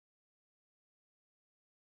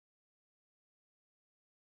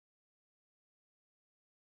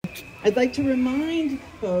I'd like to remind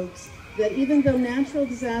folks that even though natural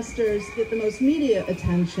disasters get the most media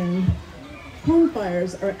attention, home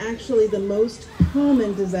fires are actually the most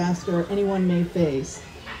common disaster anyone may face.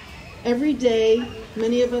 Every day,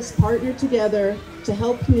 many of us partner together to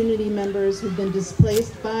help community members who've been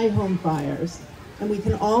displaced by home fires, and we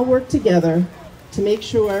can all work together to make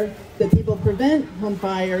sure that people prevent home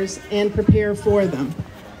fires and prepare for them.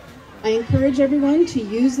 I encourage everyone to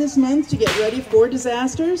use this month to get ready for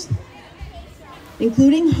disasters,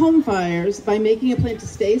 including home fires, by making a plan to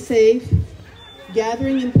stay safe,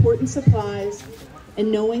 gathering important supplies,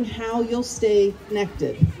 and knowing how you'll stay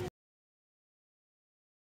connected.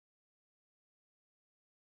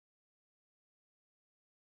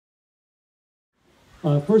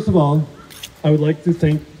 First of all, I would like to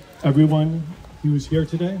thank everyone who's here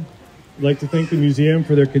today. I'd like to thank the museum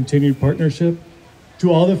for their continued partnership.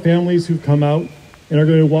 To all the families who've come out and are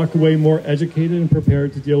going to walk away more educated and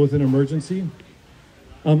prepared to deal with an emergency.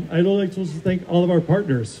 I'd like to also thank all of our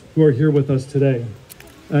partners who are here with us today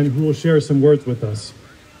and who will share some words with us.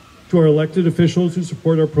 To our elected officials who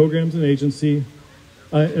support our programs and agency,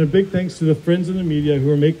 and a big thanks to the friends in the media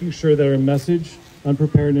who are making sure that our message on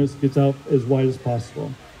preparedness gets out as wide as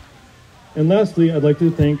possible. And lastly, I'd like to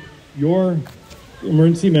thank your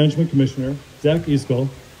Emergency Management Commissioner, Zach Easkell,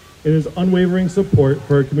 and his unwavering support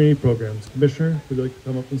for our community programs. Commissioner, would you like to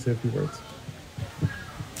come up and say a few words?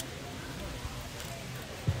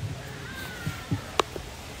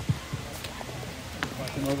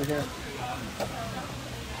 Come over here.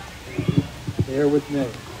 Bear with me.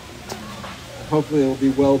 Hopefully it will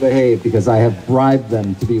be well behaved because I have bribed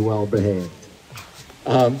them to be well behaved.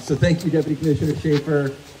 So thank you, Deputy Commissioner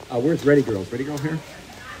Schaefer. Where's Ready Girl? Is Ready Girl here?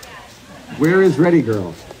 Where is Ready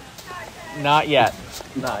Girl? Not yet.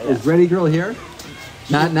 Not yet. Is Ready Girl here?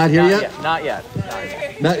 Not here yet? Not yet.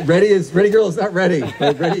 Ready Girl is not ready,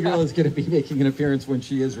 but Ready Girl is going to be making an appearance when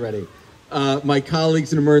she is ready. My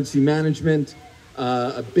colleagues in emergency management,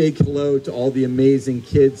 a big hello to all the amazing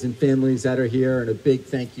kids and families that are here, and a big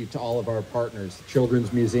thank you to all of our partners, the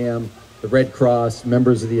Children's Museum, the Red Cross,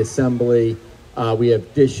 members of the Assembly. We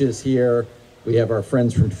have dishes here. We have our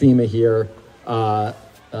friends from FEMA here.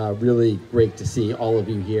 Really great to see all of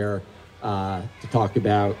you here to talk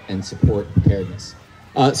about and support preparedness.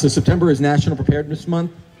 So September is National Preparedness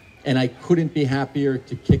Month, and I couldn't be happier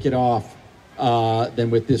to kick it off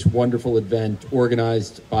than with this wonderful event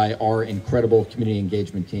organized by our incredible community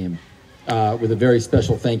engagement team. With a very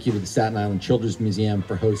special thank you to the Staten Island Children's Museum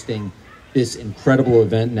for hosting this incredible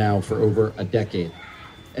event now for over a decade.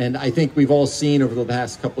 And I think we've all seen over the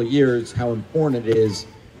past couple of years how important it is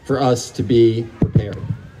for us to be prepared,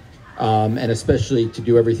 and especially to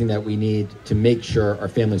do everything that we need to make sure our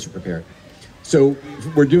families are prepared. So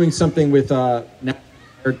we're doing something with National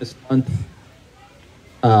Preparedness Month.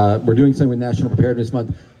 We're doing something with National Preparedness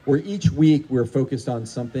Month, where each week we're focused on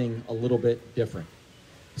something a little bit different.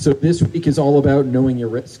 So this week is all about knowing your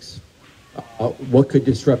risks. What could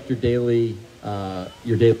disrupt your daily life,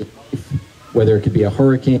 whether it could be a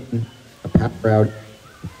hurricane, a power outage,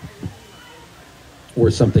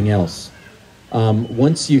 or something else.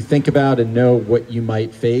 Once you think about and know what you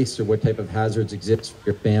might face or what type of hazards exist for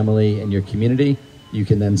your family and your community, you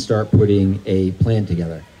can then start putting a plan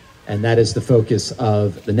together. And that is the focus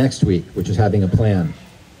of the next week, which is having a plan.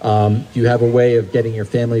 Do you have a way of getting your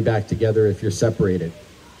family back together if you're separated?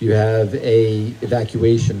 Do you have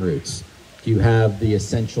evacuation routes? Do you have the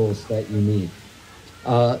essentials that you need?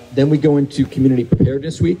 Then we go into Community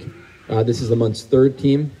Preparedness Week. This is the month's third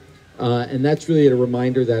theme. And that's really a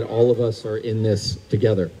reminder that all of us are in this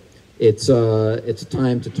together. It's a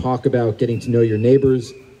time to talk about getting to know your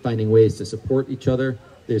neighbors, finding ways to support each other.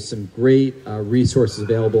 There's some great resources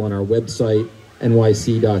available on our website,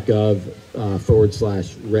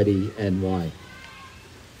 nyc.gov/readyny.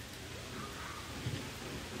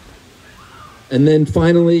 And then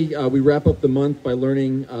finally, we wrap up the month by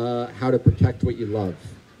learning how to protect what you love.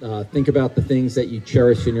 Think about the things that you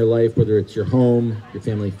cherish in your life, whether it's your home, your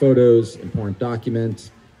family photos, important documents.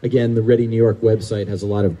 Again, the Ready New York website has a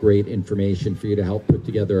lot of great information for you to help put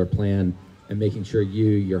together a plan and making sure you,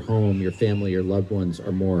 your home, your family, your loved ones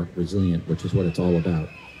are more resilient, which is what it's all about.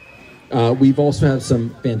 We've also had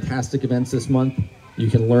some fantastic events this month. You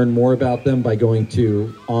can learn more about them by going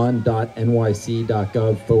to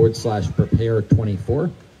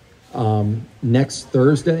on.nyc.gov/prepare24. Next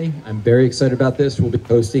Thursday, I'm very excited about this. We'll be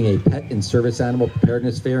hosting a pet and service animal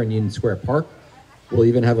preparedness fair in Union Square Park. We'll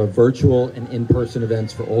even have a virtual and in-person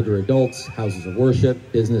events for older adults, houses of worship,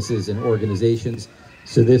 businesses, and organizations.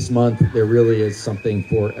 So this month, there really is something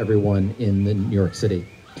for everyone in New York City.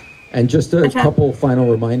 And just a couple final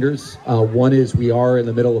reminders. One is we are in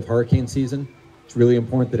the middle of hurricane season. It's really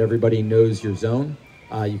important that everybody knows your zone.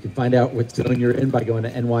 You can find out what zone you're in by going to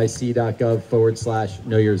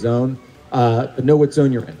nyc.gov/know-your-zone. But know what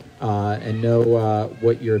zone you're in and know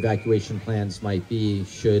what your evacuation plans might be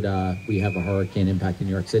should we have a hurricane impact in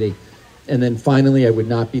New York City. And then finally, I would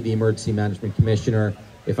not be the Emergency Management Commissioner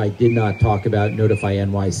if I did not talk about Notify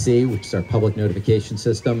NYC, which is our public notification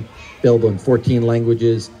system, available in 14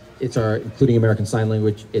 languages. It's including American Sign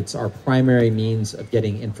Language. It's our primary means of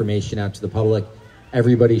getting information out to the public.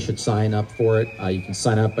 Everybody should sign up for it. You can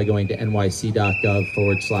sign up by going to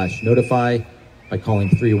nyc.gov/notify, by calling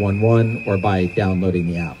 311, or by downloading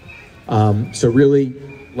the app. So really,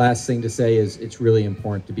 last thing to say is it's really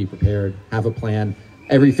important to be prepared, have a plan.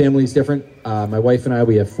 Every family is different. My wife and I,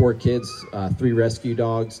 we have 4 kids, 3 rescue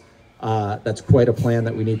dogs. That's quite a plan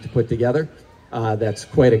that we need to put together. That's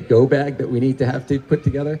quite a go bag that we need to have to put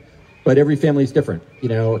together. But every family is different. You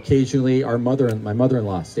know, occasionally my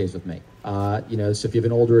mother-in-law stays with me. You know, so if you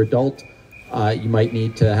have an older adult, you might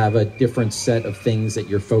need to have a different set of things that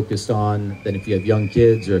you're focused on than if you have young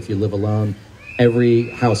kids or if you live alone. Every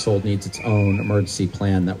household needs its own emergency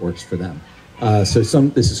plan that works for them. This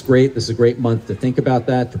is great. This is a great month to think about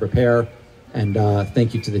that, to prepare. And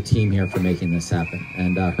thank you to the team here for making this happen.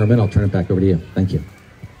 And Herman, I'll turn it back over to you. Thank you.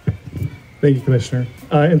 Thank you, Commissioner.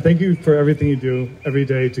 And thank you for everything you do every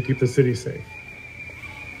day to keep the city safe.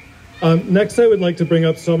 Next, I would like to bring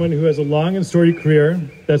up someone who has a long and storied career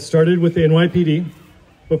that started with the NYPD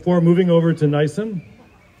before moving over to NYSEM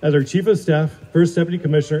as our Chief of Staff, First Deputy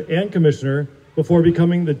Commissioner, and Commissioner before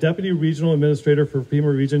becoming the Deputy Regional Administrator for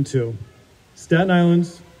FEMA Region 2. Staten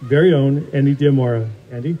Island's very own Andy Diamora.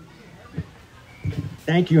 Andy?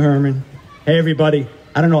 Thank you, Herman. Hey, everybody.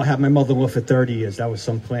 I don't know, I have my mother-in-law for 30 years. That was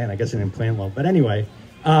some plan. I guess I didn't plan well. But anyway,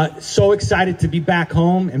 so excited to be back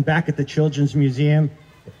home and back at the Children's Museum.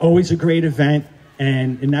 Always a great event.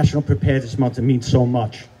 And in National Preparedness Month, it means so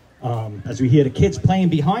much as we hear the kids playing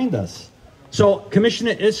behind us. So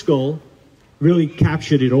Commissioner Iskell really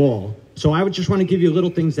captured it all. So I would just want to give you little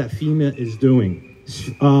things that FEMA is doing.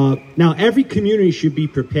 Now, every community should be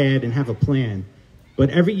prepared and have a plan. But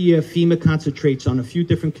every year, FEMA concentrates on a few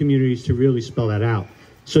different communities to really spell that out.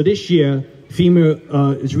 So this year, FEMA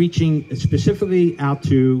is reaching specifically out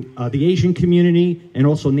to the Asian community and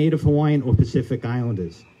also Native Hawaiian or Pacific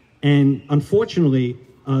Islanders. And unfortunately,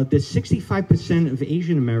 there's 65% of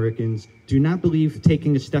Asian Americans do not believe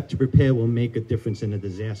taking a step to prepare will make a difference in a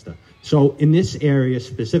disaster. So in this area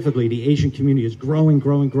specifically, the Asian community is growing,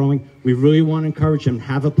 growing, growing. We really want to encourage them to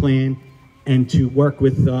have a plan and to work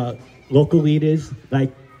with local leaders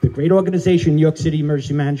like the great organization New York City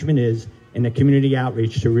Emergency Management is, and the community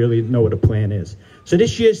outreach to really know what a plan is. So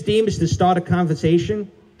this year's theme is to start a conversation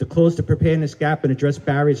to close the preparedness gap and address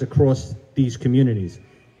barriers across these communities.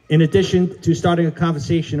 In addition to starting a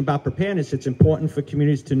conversation about preparedness, it's important for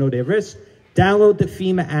communities to know their risks. Download the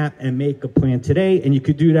FEMA app and make a plan today, and you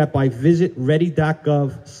could do that by visit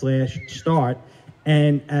ready.gov/start.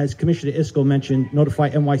 And as Commissioner Iskell mentioned,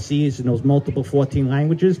 Notify NYC is in those multiple 14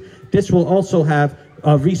 languages. This will also have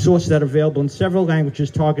resources that are available in several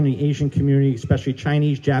languages targeting the Asian community, especially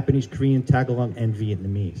Chinese, Japanese, Korean, Tagalog, and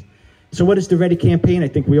Vietnamese. So what is the Ready campaign? I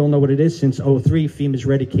think we all know what it is. Since '03, FEMA's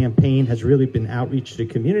Ready campaign has really been outreach to the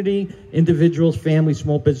community, individuals, families,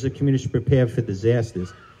 small business communities to prepare for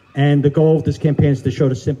disasters. And the goal of this campaign is to show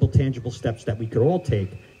the simple, tangible steps that we could all take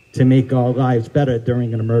to make our lives better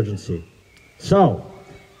during an emergency. So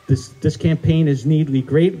this campaign is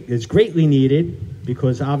greatly needed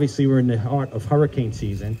because obviously we're in the heart of hurricane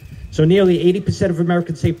season. So nearly 80% of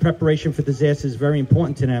Americans say preparation for disaster is very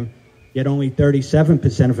important to them, yet only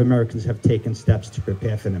 37% of Americans have taken steps to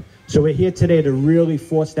prepare for them. So we're here today to really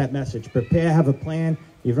force that message. Prepare, have a plan.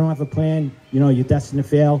 If you don't have a plan, you know, you're destined to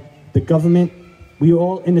fail. The government, we're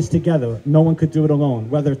all in this together. No one could do it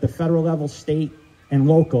alone. Whether at the federal level, state, and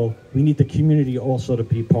local, we need the community also to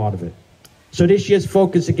be part of it. So this year's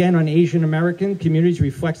focus again on Asian American communities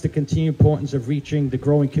reflects the continued importance of reaching the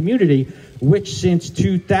growing community, which since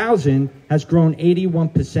 2000 has grown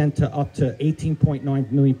 81% to up to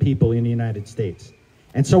 18.9 million people in the United States.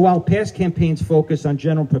 And so while past campaigns focus on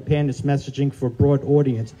general preparedness messaging for a broad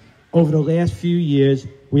audience, over the last few years,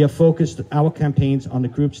 we have focused our campaigns on the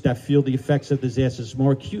groups that feel the effects of disasters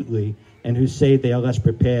more acutely and who say they are less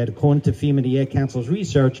prepared. According to FEMA and the Air Council's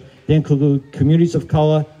research, they include communities of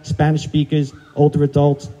color, Spanish speakers, older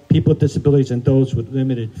adults, people with disabilities, and those with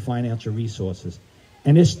limited financial resources.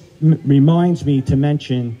 And this reminds me to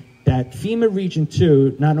mention that FEMA Region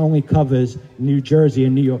 2 not only covers New Jersey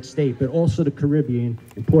and New York State, but also the Caribbean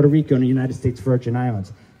and Puerto Rico and the United States Virgin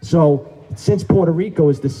Islands. So since Puerto Rico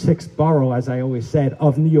is the 6th borough, as I always said,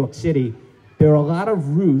 of New York City, there are a lot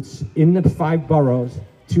of routes in the 5 boroughs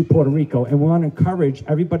to Puerto Rico, and we want to encourage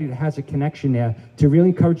everybody that has a connection there to really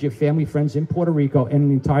encourage your family, friends in Puerto Rico and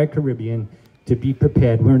the entire Caribbean to be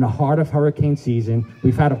prepared. We're in the heart of hurricane season.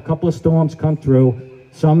 We've had a couple of storms come through.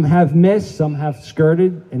 Some have missed, some have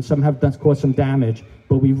skirted, and some have caused some damage,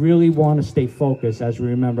 but we really want to stay focused as we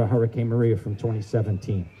remember Hurricane Maria from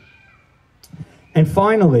 2017. And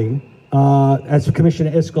finally, as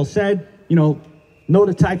Commissioner Iscol said, know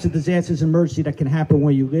the types of disasters and emergency that can happen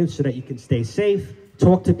where you live so that you can stay safe.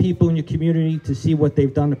 Talk to people in your community to see what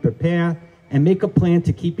they've done to prepare, and make a plan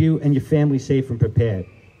to keep you and your family safe and prepared.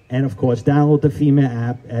 And of course, download the FEMA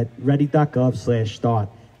app at ready.gov/start.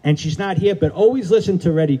 And she's not here, but always listen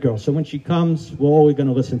to Ready Girl. So when she comes, we're always going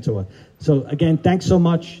to listen to her. So again, thanks so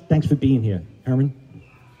much. Thanks for being here. Herman?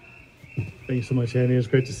 Thanks so much, Andy. It's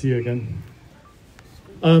great to see you again.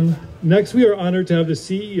 Next, we are honored to have the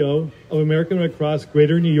CEO of American Red Cross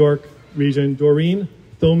Greater New York Region, Doreen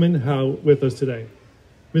Thoman-Howe, with us today.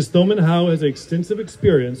 Ms. Thoman-Howe has extensive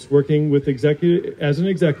experience working with as an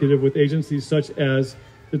executive with agencies such as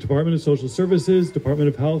the Department of Social Services, Department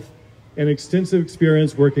of Health, and extensive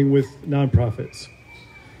experience working with nonprofits.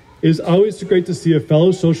 It is always great to see a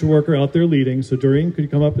fellow social worker out there leading. So Doreen, could you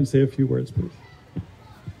come up and say a few words, please?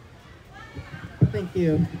 Thank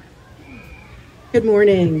you. Good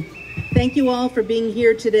morning. Thank you all for being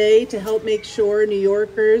here today to help make sure New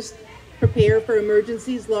Yorkers prepare for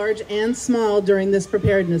emergencies large and small during this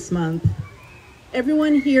Preparedness Month.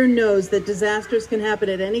 Everyone here knows that disasters can happen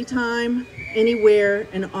at any time, anywhere,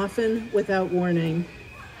 and often without warning.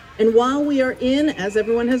 And while we are in, as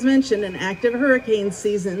everyone has mentioned, an active hurricane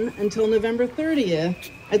season until November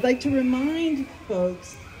 30th, I'd like to remind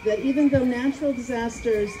folks that even though natural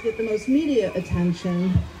disasters get the most media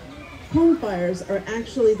attention, home fires are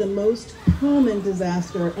actually the most common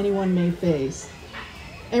disaster anyone may face.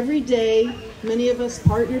 Every day, many of us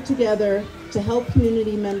partner together to help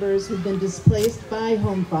community members who've been displaced by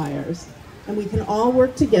home fires, and we can all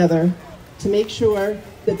work together to make sure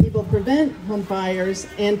that people prevent home fires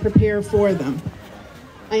and prepare for them.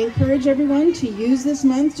 I encourage everyone to use this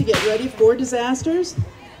month to get ready for disasters,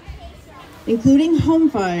 including home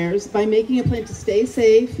fires, by making a plan to stay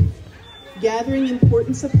safe, gathering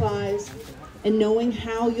important supplies, and knowing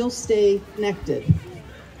how you'll stay connected.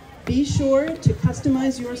 Be sure to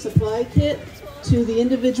customize your supply kit to the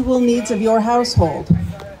individual needs of your household.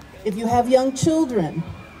 If you have young children,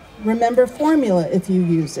 remember formula if you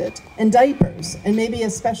use it, and diapers, and maybe a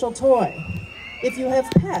special toy. If you have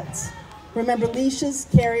pets, remember leashes,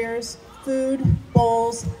 carriers, food,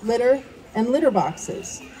 bowls, litter, and litter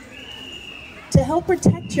boxes. To help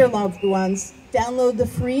protect your loved ones, download the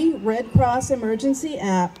free Red Cross Emergency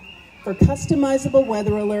app for customizable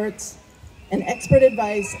weather alerts and expert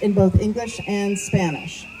advice in both English and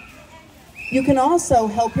Spanish. You can also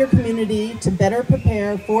help your community to better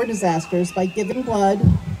prepare for disasters by giving blood,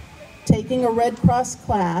 taking a Red Cross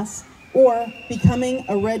class, or becoming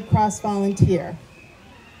a Red Cross volunteer.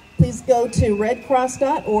 Please go to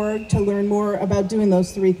redcross.org to learn more about doing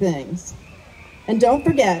those 3 things. And don't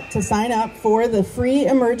forget to sign up for the free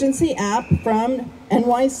emergency app from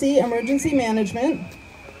NYC Emergency Management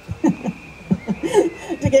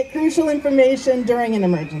to get crucial information during an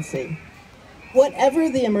emergency. Whatever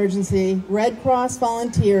the emergency, Red Cross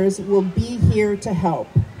volunteers will be here to help.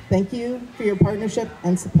 Thank you for your partnership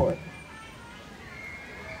and support.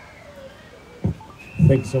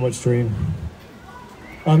 Thank you so much, Doreen.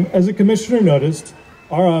 As the commissioner noticed,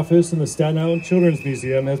 our office and the Staten Island Children's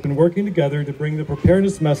Museum has been working together to bring the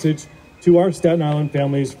preparedness message to our Staten Island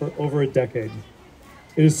families for over a decade.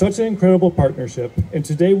 It is such an incredible partnership, and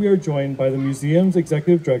today we are joined by the museum's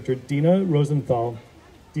executive director, Dina Rosenthal.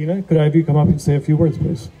 Dina, could I have you come up and say a few words,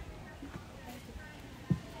 please?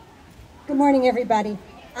 Good morning, everybody.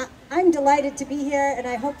 I'm delighted to be here, and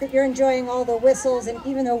I hope that you're enjoying all the whistles, and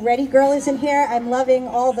even though Ready Girl isn't here, I'm loving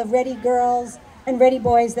all the Ready Girls and Ready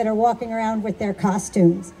Boys that are walking around with their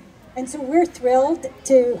costumes. And so we're thrilled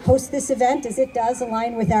to host this event, as it does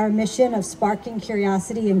align with our mission of sparking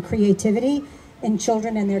curiosity and creativity in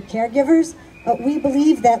children and their caregivers. We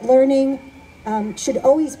believe that learning should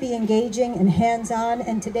always be engaging and hands-on,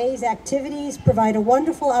 and today's activities provide a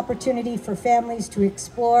wonderful opportunity for families to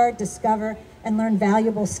explore, discover, and learn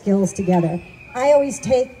valuable skills together. I always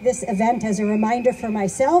take this event as a reminder for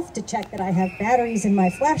myself to check that I have batteries in my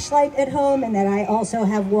flashlight at home, and that I also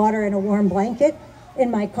have water and a warm blanket in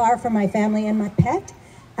my car for my family and my pet.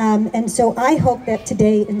 And so I hope that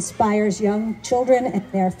today inspires young children and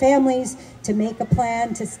their families to make a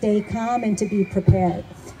plan, to stay calm, and to be prepared.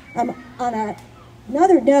 On a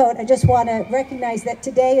another note, I just want to recognize that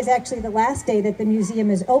today is actually the last day that the museum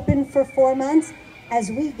is open for 4 months, as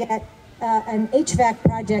we get an HVAC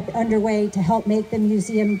project underway to help make the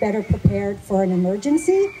museum better prepared for an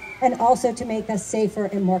emergency and also to make us safer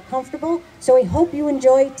and more comfortable. So we hope you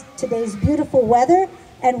enjoyed today's beautiful weather,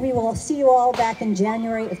 and we will see you all back in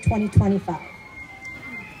January of 2025.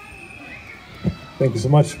 Thank you so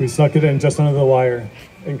much. We stuck it in just under the wire.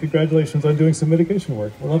 And congratulations on doing some mitigation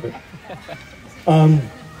work. I love it.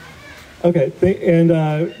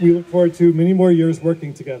 We look forward to many more years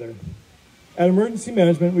working together. At Emergency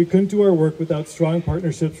Management, we couldn't do our work without strong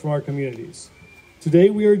partnerships from our communities.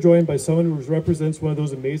 Today, we are joined by someone who represents one of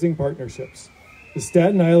those amazing partnerships, the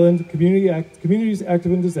Staten Island Communities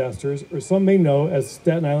Active in Disasters, or some may know as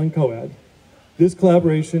Staten Island COAD. This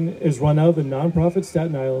collaboration is run out of the nonprofit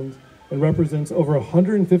Staten Island and represents over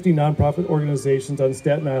 150 nonprofit organizations on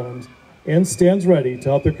Staten Island and stands ready to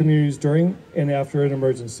help their communities during and after an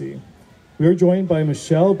emergency. We are joined by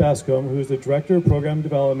Michelle Bascom, who is the Director of Program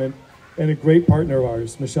Development and a great partner of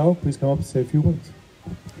ours. Michelle, please come up and say a few words.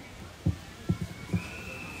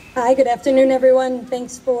 Hi, good afternoon, everyone.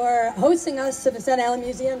 Thanks for hosting us to the Staten Island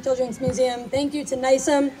Museum, Children's Museum. Thank you to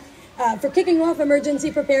NISM for kicking off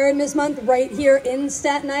Emergency Preparedness Month right here in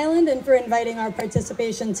Staten Island and for inviting our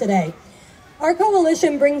participation today. Our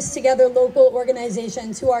coalition brings together local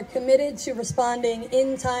organizations who are committed to responding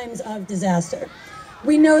in times of disaster.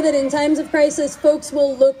 We know that in times of crisis, folks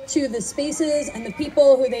will look to the spaces and the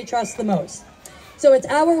people who they trust the most. So it's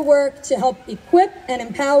our work to help equip and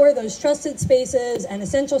empower those trusted spaces and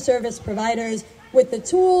essential service providers with the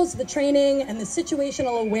tools, the training, and the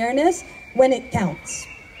situational awareness when it counts.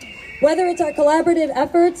 Whether it's our collaborative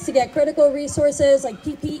efforts to get critical resources like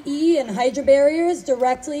PPE and hydro barriers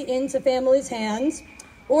directly into families' hands,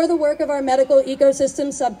 or the work of our Medical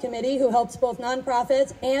Ecosystem Subcommittee, who helps both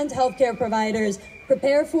nonprofits and healthcare providers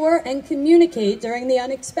prepare for and communicate during the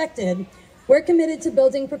unexpected, we're committed to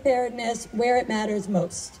building preparedness where it matters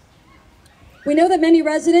most. We know that many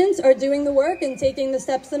residents are doing the work and taking the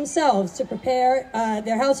steps themselves to prepare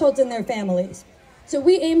their households and their families. So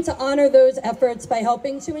we aim to honor those efforts by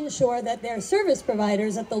helping to ensure that their service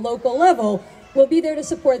providers at the local level will be there to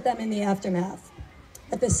support them in the aftermath.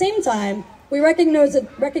 At the same time, we recognize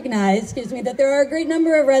that there are a great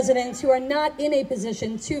number of residents who are not in a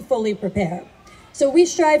position to fully prepare. So we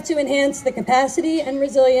strive to enhance the capacity and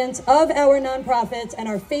resilience of our nonprofits and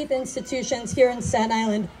our faith institutions here in Staten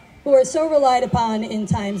Island, who are so relied upon in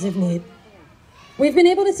times of need. We've been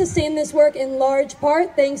able to sustain this work in large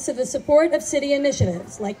part thanks to the support of city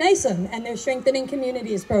initiatives like NISM and their Strengthening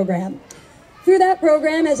Communities program. Through that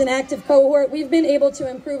program, as an active cohort, we've been able to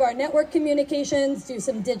improve our network communications, do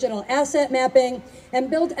some digital asset mapping, and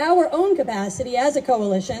build our own capacity as a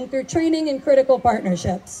coalition through training and critical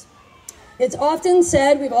partnerships. It's often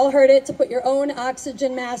said, we've all heard it, to put your own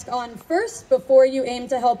oxygen mask on first before you aim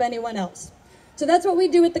to help anyone else. So that's what we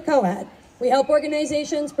do at the COAD. We help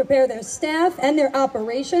organizations prepare their staff and their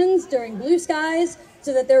operations during blue skies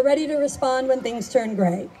so that they're ready to respond when things turn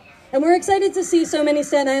gray. And we're excited to see so many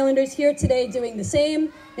Staten Islanders here today doing the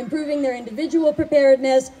same, improving their individual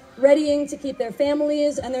preparedness, readying to keep their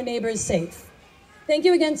families and their neighbors safe. Thank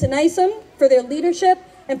you again to NISM for their leadership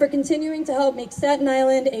and for continuing to help make Staten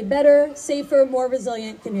Island a better, safer, more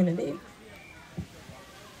resilient community.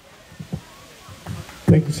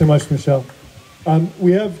 Thank you so much, Michelle.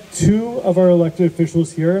 We have two of our elected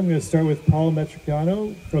officials here. I'm going to start with Paul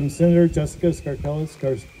Metricano from Senator Jessica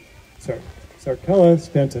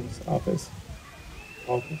Scarcella-Stanton's office.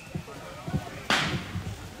 Paul, please.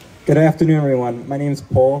 Good afternoon, everyone. My name is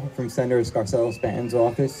Paul from Senator Scarcella-Stanton's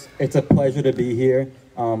office. It's a pleasure to be here.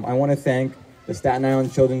 I want to thank the Staten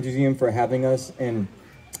Island Children's Museum for having us in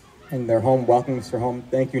their home, welcoming us to home.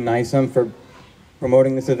 Thank you, NISM, for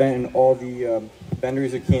promoting this event and all the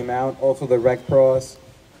vendors who came out. Also the Red Cross,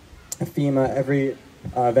 FEMA, every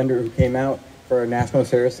vendor who came out for national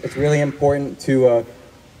service. It's really important to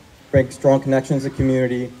bring strong connections to the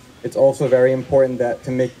community. It's also very important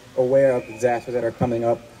to make aware of disasters that are coming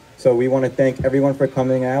up. So we want to thank everyone for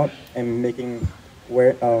coming out and making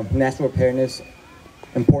national preparedness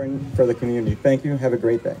important for the community. Thank you. Have a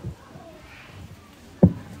great day.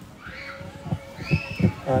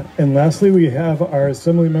 And lastly, we have our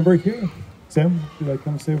Assembly member here. Sam, would you like to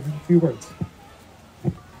come say a few words?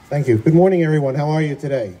 Thank you. Good morning, everyone. How are you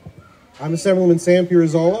today? I'm Assemblyman Sam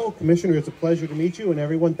Pirozzolo. Commissioner, it's a pleasure to meet you, and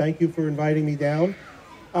everyone, thank you for inviting me down.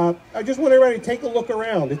 I just want everybody to take a look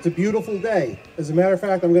around. It's a beautiful day. As a matter of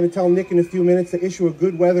fact, I'm going to tell Nick in a few minutes to issue a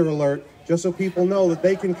good weather alert just so people know that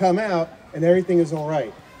they can come out and everything is all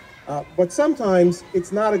right. But sometimes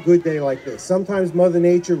it's not a good day like this. Sometimes Mother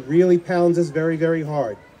Nature really pounds us very, very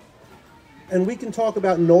hard. And we can talk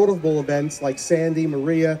about notable events like Sandy,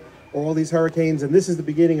 Maria, or all these hurricanes, and this is the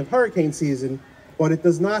beginning of hurricane season, but it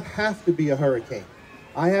does not have to be a hurricane.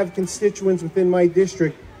 I have constituents within my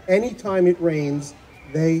district, anytime it rains,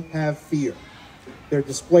 they have fear. They're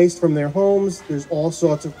displaced from their homes, there's all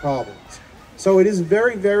sorts of problems. So it is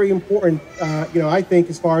very, very important, I think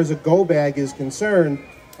as far as a go bag is concerned,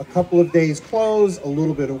 a couple of days clothes, a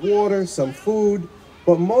little bit of water, some food,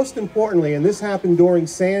 but most importantly, and this happened during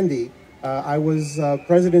Sandy, I was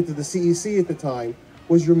president of the CEC at the time,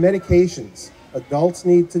 was your medications. Adults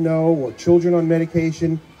need to know, or children on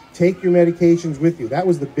medication, take your medications with you. That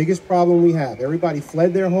was the biggest problem we had. Everybody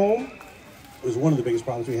fled their home. It was one of the biggest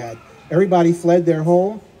problems we had. Everybody fled their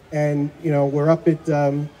home, and we're up at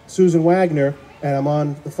Susan Wagner, and I'm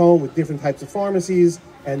on the phone with different types of pharmacies,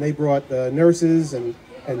 and they brought nurses and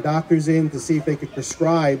doctors in to see if they could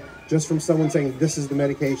prescribe just from someone saying, this is the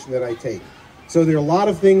medication that I take. So there are a lot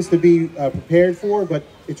of things to be prepared for, but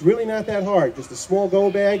it's really not that hard. Just a small go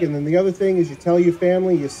bag, and then the other thing is you tell your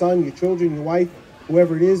family, your son, your children, your wife,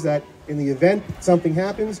 whoever it is, that in the event something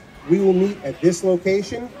happens, we will meet at this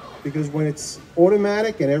location, because when it's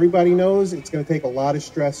automatic and everybody knows, it's going to take a lot of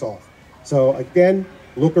stress off. So again,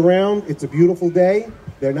 look around. It's a beautiful day.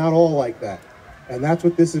 They're not all like that. And that's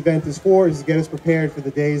what this event is for, is to get us prepared for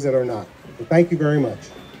the days that are not. So thank you very much.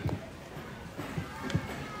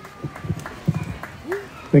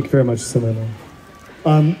 Thank you very much, Selena.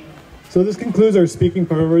 So this concludes our speaking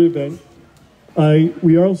part of our event.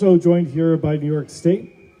 We are also joined here by New York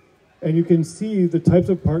State, and you can see the types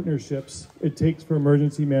of partnerships it takes for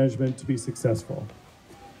emergency management to be successful.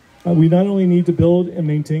 We not only need to build and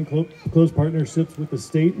maintain close partnerships with the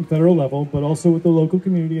state and federal level, but also with the local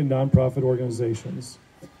community and nonprofit organizations.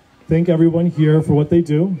 Thank everyone here for what they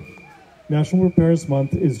do. National Preparedness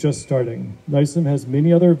Month is just starting. NYSEM has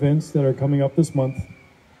many other events that are coming up this month.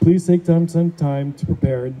 Please take some time to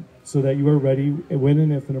prepare so that you are ready when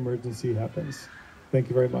and if an emergency happens. Thank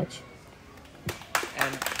you very much.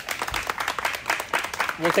 And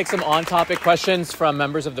we'll take some on-topic questions from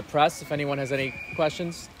members of the press, if anyone has any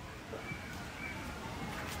questions.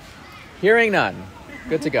 Hearing none.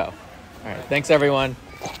 Good to go. All right, thanks everyone.